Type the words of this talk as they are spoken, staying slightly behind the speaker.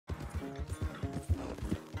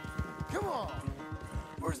Come on!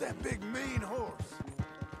 Where's that big mean horse?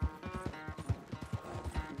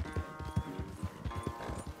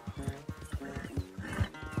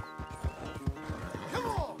 Come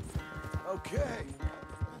on! Okay.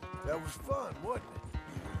 That was fun, wasn't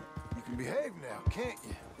it? You can behave now, can't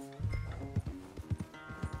you?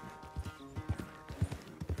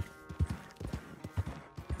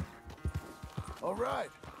 All right.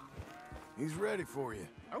 He's ready for you.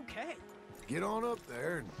 Okay. Get on up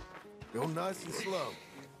there and go nice and slow.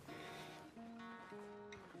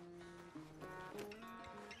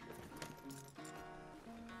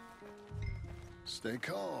 Stay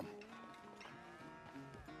calm.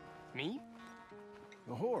 Me?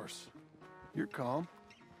 The horse. You're calm.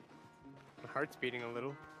 My heart's beating a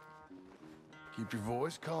little. Keep your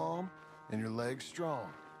voice calm and your legs strong.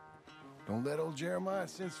 Don't let old Jeremiah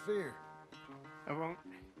sense fear. I won't.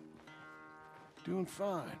 Doing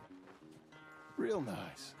fine. Real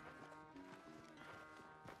nice.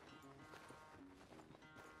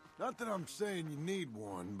 Not that I'm saying you need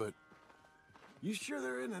one, but you sure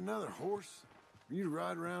there isn't another horse for you to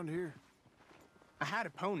ride around here? I had a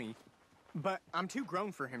pony, but I'm too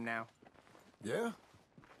grown for him now. Yeah?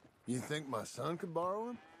 You think my son could borrow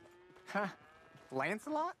him? Huh.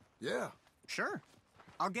 Lancelot? Yeah. Sure.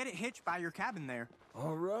 I'll get it hitched by your cabin there.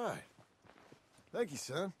 All right. Thank you,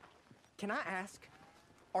 son. Can I ask,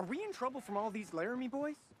 are we in trouble from all these Laramie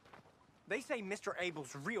boys? They say Mr.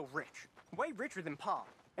 Abel's real rich, way richer than Pa,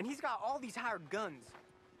 and he's got all these hired guns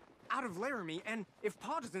out of Laramie, and if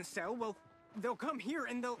Pa doesn't sell, well, they'll come here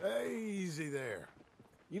and they'll... Hey, easy there.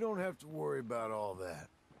 You don't have to worry about all that.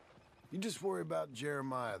 You just worry about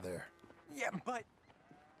Jeremiah there. Yeah, but...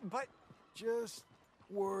 Just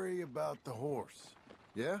worry about the horse.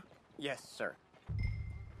 Yeah? Yes, sir.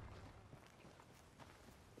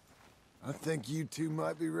 I think you two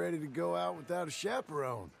might be ready to go out without a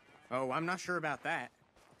chaperone. Oh, I'm not sure about that.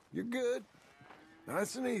 You're good.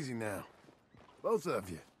 Nice and easy now. Both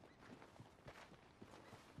of you.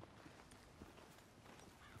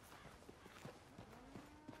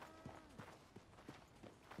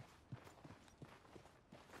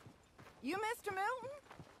 You, Mr. Milton?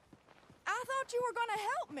 I thought you were gonna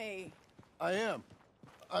help me. I am.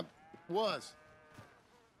 I was.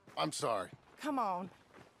 I'm sorry. Come on.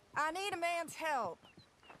 I need a man's help.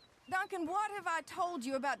 Duncan, what have I told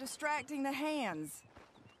you about distracting the hands?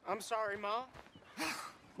 I'm sorry, Ma.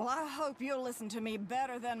 Well, I hope you'll listen to me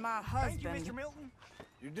better than my husband. Thank you, Mr. Milton.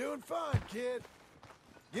 You're doing fine, kid.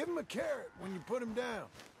 Give him a carrot when you put him down.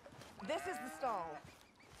 This is the stall.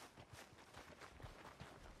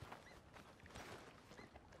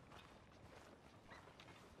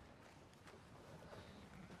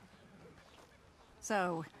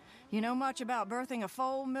 So, you know much about birthing a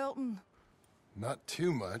foal, Milton? Not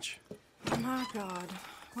too much. My God,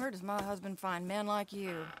 where does my husband find men like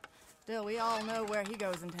you? Still, we all know where he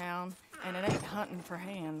goes in town, and it ain't hunting for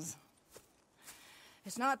hands.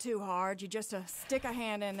 It's not too hard. You just stick a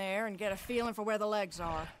hand in there and get a feeling for where the legs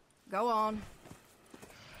are. Go on.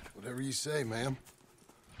 Whatever you say, ma'am.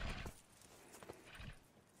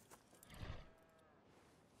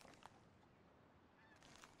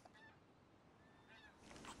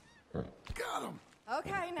 Got him.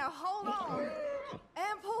 Okay, now hold on.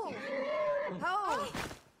 And pull. Hold.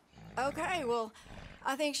 Okay, well,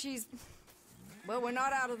 I think she's... Well, we're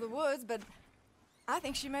not out of the woods, but I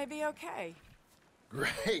think she may be okay.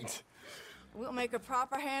 Great. We'll make a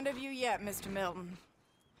proper hand of you yet, Mr. Milton.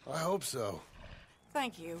 I hope so.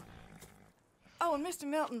 Thank you. Oh, and Mr.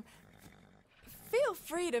 Milton, feel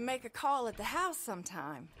free to make a call at the house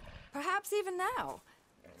sometime. Perhaps even now.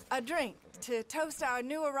 A drink to toast our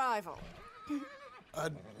new arrival.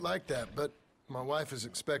 I'd like that, but my wife is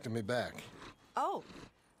expecting me back. Oh,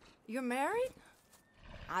 you're married?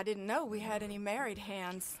 I didn't know we had any married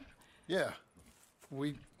hands. Yeah.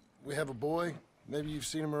 We have a boy. Maybe you've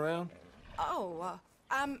seen him around? Oh,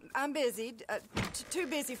 I'm busy. Too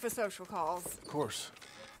busy for social calls. Of course.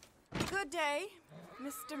 Good day,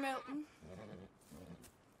 Mr. Milton.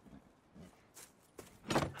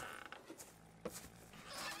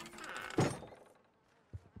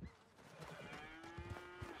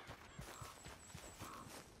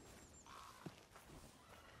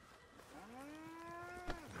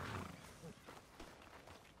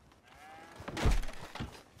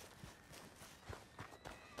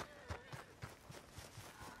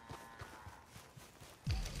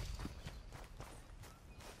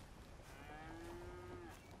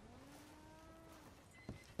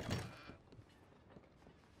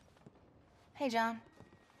 Hey, John.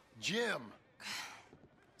 Jim.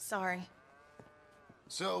 Sorry.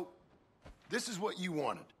 So, this is what you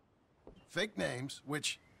wanted. Fake names,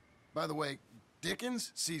 which By the way,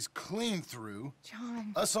 Dickens sees clean through.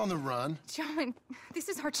 John. Us on the run. John, this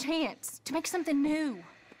is our chance to make something new.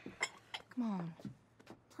 Come on.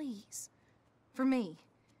 Please. For me.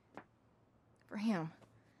 For him.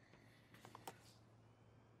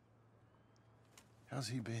 How's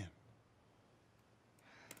he been?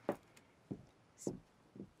 He's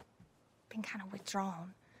been kind of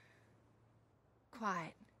withdrawn.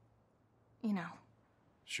 Quiet. You know.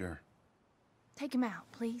 Sure. Take him out,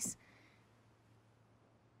 please.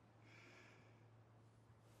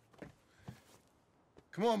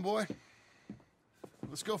 Come on, boy.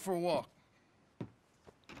 Let's go for a walk.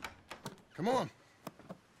 Come on.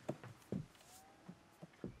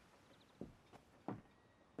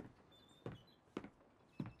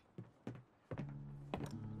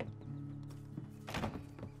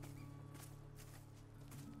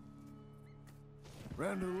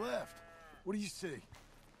 Round to the left. What do you see?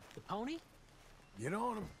 The pony? Get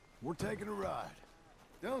on him. We're taking a ride.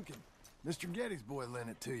 Duncan, Mr. Getty's boy lent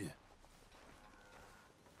it to you.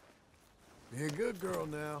 Be a good girl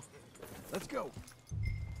now. Let's go.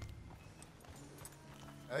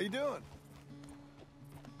 How you doing?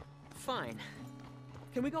 Fine.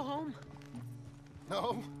 Can we go home?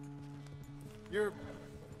 No. You're...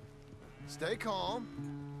 Stay calm.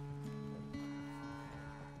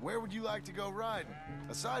 Where would you like to go riding,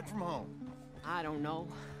 aside from home? I don't know.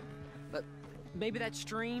 But maybe that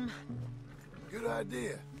stream? Good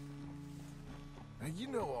idea. Now, you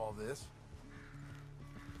know all this.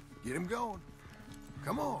 Get him going.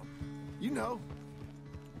 Come on. You know.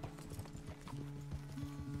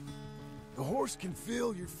 The horse can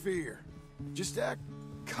feel your fear. Just act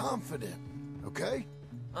confident, okay?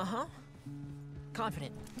 Uh-huh.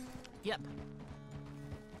 Confident. Yep.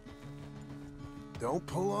 Don't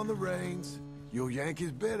pull on the reins. You'll yank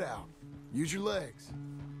his bit out. Use your legs.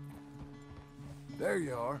 There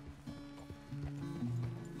you are.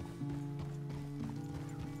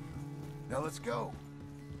 Now let's go.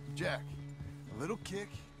 Jack, a little kick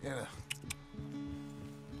and a...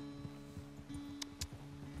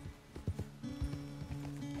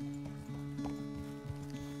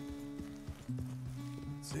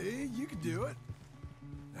 See, you can do it.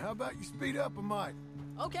 How about you speed up a mite?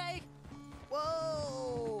 Okay.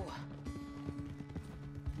 Whoa!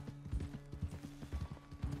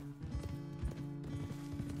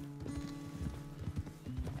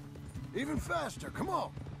 Even faster, come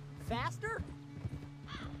on. Faster?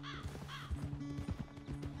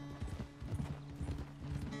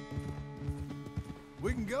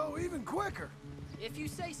 We can go even quicker. If you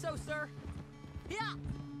say so, sir. Yeah!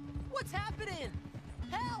 What's happening?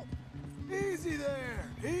 Help! Easy there,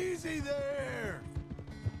 easy there.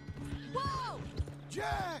 Whoa!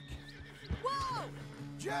 Jack! Whoa!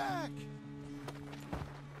 Jack!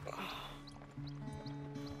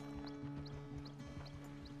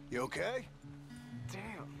 You okay?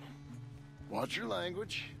 Damn. Watch your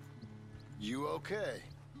language. You okay?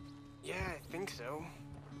 Yeah, I think so.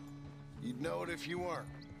 You'd know it if you weren't.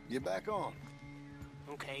 Get back on.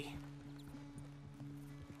 Okay.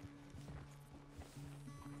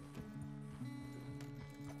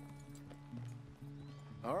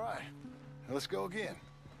 All right, let's go again.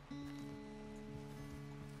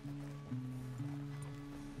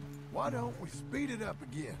 Why don't we speed it up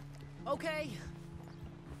again? Okay.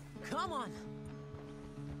 Come on.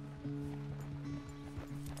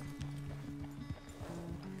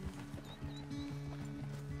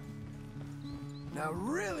 Now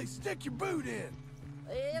really stick your boot in.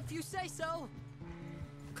 If you say so.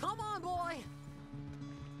 Come on, boy.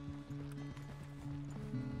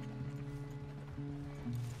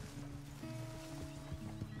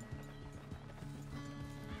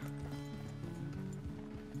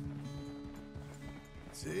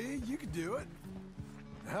 See, you can do it.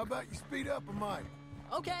 How about you speed up a mite?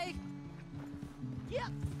 Okay. Yep.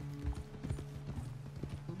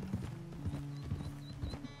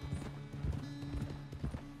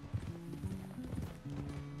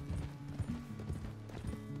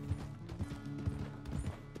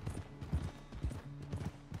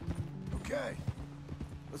 Okay,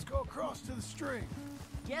 let's go across to the stream.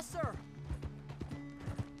 Yes, sir.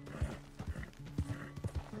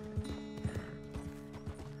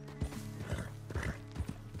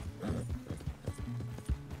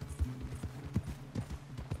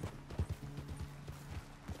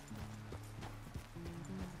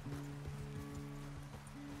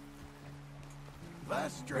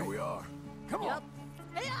 Last stream. Here we are. Come Yep. on.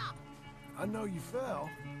 Yeah. I know you fell,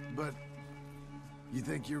 but you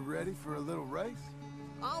think you're ready for a little race?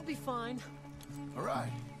 I'll be fine. All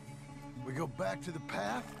right. We go back to the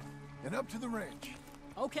path and up to the ranch.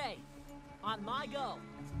 Okay. On my go.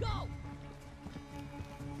 Go!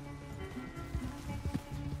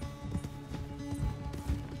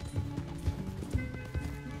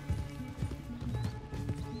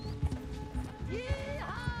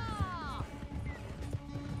 Yeehaw!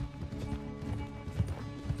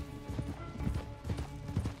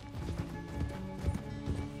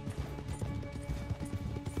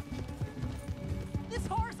 This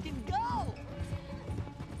horse can go!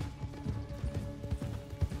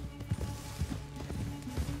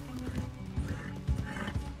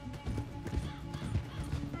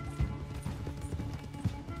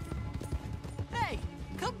 Hey,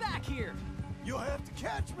 come back here! You'll have to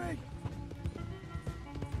catch me!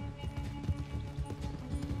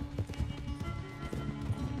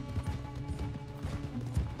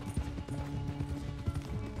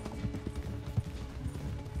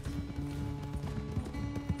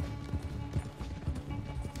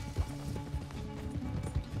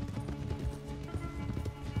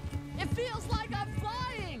 It feels like I'm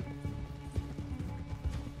flying!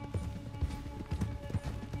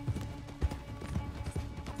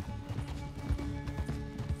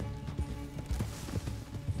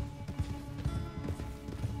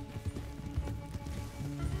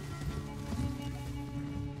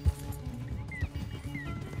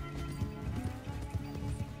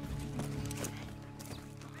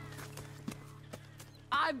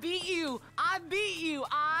 I beat you! I beat you!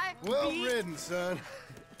 Well ridden, son.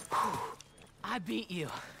 I beat you.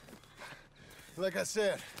 Like I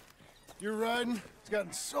said, your riding has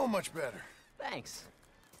gotten so much better. Thanks.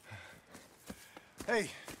 Hey,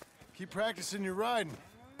 keep practicing your riding.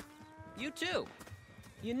 You too.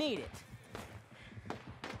 You need it.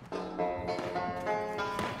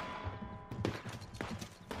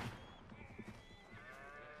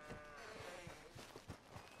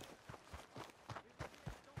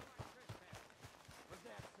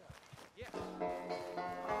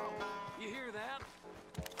 You hear that?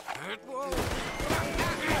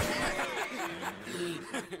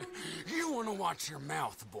 You want to watch your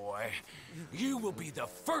mouth, boy. You will be the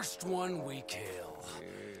first one we kill.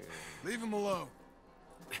 Leave him alone.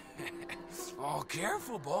 Oh,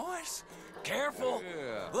 careful, boys. Careful.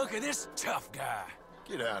 Look at this tough guy.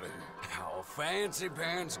 Get out of here. Oh, fancy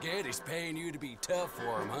pants Getty's paying you to be tough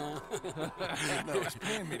for him, huh? No, he's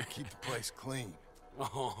paying me to keep the place clean.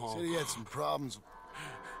 Oh. Said he had some problems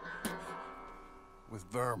with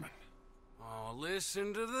vermin. Oh,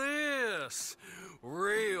 listen to this.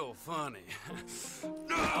 Real funny.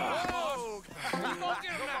 Oh! Come on,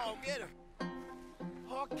 get him!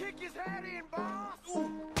 Oh, kick his head in, boss!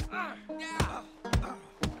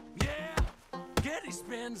 Yeah, Getty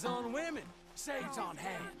spends on women, saves on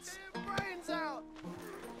hands. Brains out!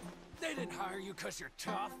 They didn't hire you because you're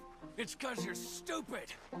tough. It's because you're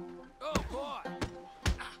stupid. Oh, boy.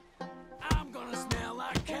 I'm gonna smell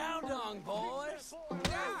like cow dung, boys.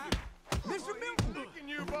 Mr. Milton! Kicking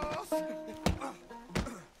you, boss!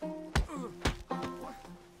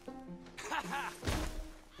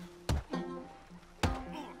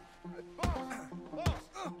 Boss,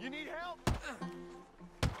 you need help?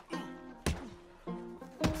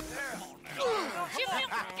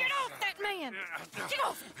 Get off that man! Get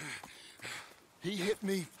off him! He hit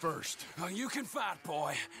me first. Oh, you can fight,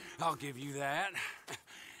 boy. I'll give you that.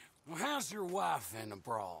 Well, how's your wife in the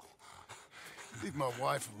brawl? Leave my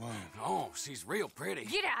wife alone. Oh, she's real pretty.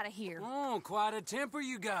 Get out of here! Oh, quite a temper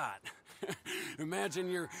you got. Imagine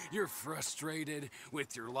you're frustrated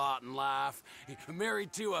with your lot in life,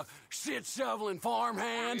 married to a shit-shoveling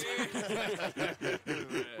farmhand.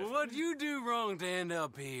 What'd you do wrong to end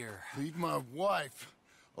up here? Leave my wife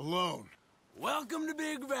alone. Welcome to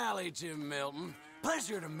Big Valley, Jim Milton.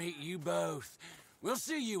 Pleasure to meet you both. We'll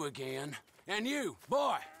see you again. And you,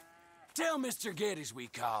 boy, tell Mr. Geddes we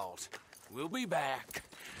called. We'll be back.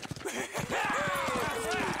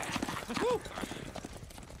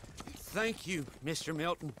 Thank you, Mr.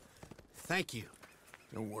 Milton. Thank you.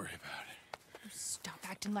 Don't worry about it. Stop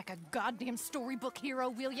acting like a goddamn storybook hero,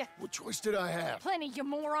 will ya? What choice did I have? Plenty, you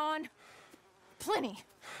moron. Plenty.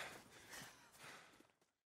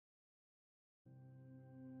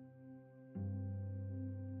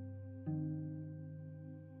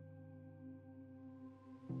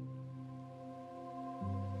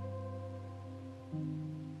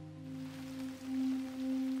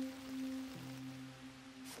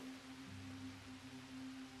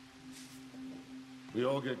 We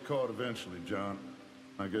all get caught eventually, John.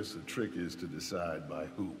 I guess the trick is to decide by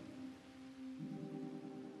who.